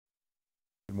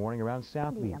morning around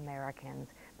South Beach. Americans,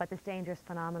 but this dangerous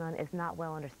phenomenon is not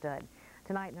well understood.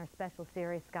 Tonight in our special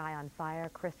series, Sky on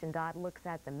Fire, Kristin Dodd looks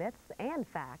at the myths and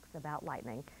facts about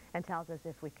lightning and tells us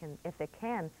if it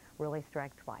can really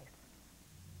strike twice.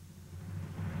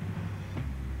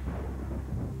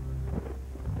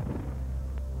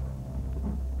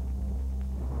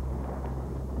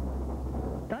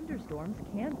 Thunderstorms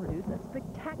can produce a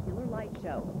spectacular light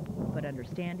show, but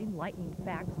understanding lightning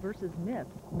facts versus myths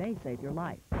may save your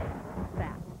life.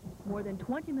 Fact: more than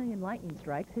 20 million lightning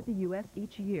strikes hit the U.S.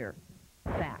 each year.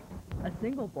 Fact: a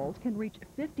single bolt can reach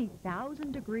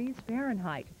 50,000 degrees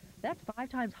Fahrenheit. That's 5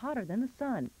 times hotter than the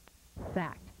sun.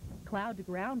 Fact: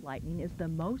 cloud-to-ground lightning is the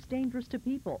most dangerous to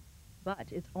people,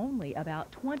 but it's only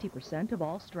about 20% of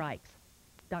all strikes.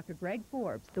 Dr. Greg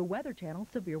Forbes, the Weather Channel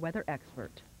severe weather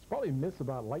expert. Probably myths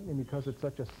about lightning because it's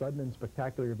such a sudden and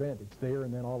spectacular event. It's there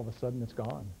and then all of a sudden it's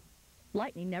gone.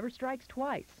 Lightning never strikes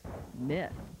twice.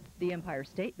 Myth: the Empire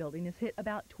State Building is hit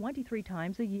about 23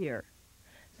 times a year.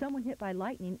 Someone hit by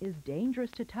lightning is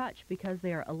dangerous to touch because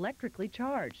they are electrically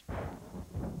charged.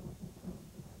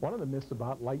 One of the myths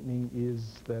about lightning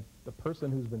is that the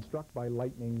person who's been struck by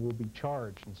lightning will be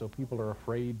charged, and so people are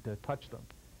afraid to touch them.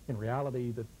 In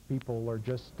reality, the people are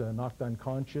just knocked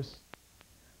unconscious.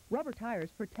 Rubber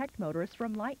tires protect motorists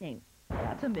from lightning.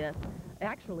 That's a myth.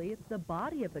 Actually, it's the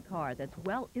body of the car that's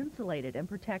well insulated and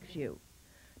protects you.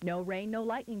 No rain, no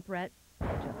lightning threat.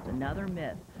 Just another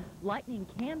myth. Lightning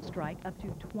can strike up to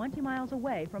 20 miles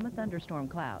away from a thunderstorm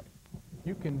cloud.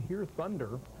 You can hear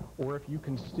thunder, or if you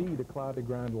can see the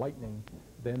cloud-to-ground lightning,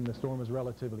 then the storm is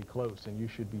relatively close and you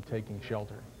should be taking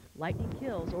shelter. Lightning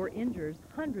kills or injures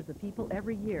hundreds of people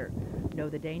every year. Know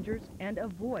the dangers and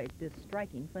avoid this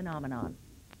striking phenomenon.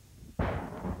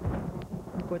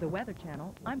 For the Weather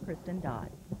Channel, I'm Kristin Dodd.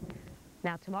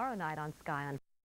 Now tomorrow night on Sky on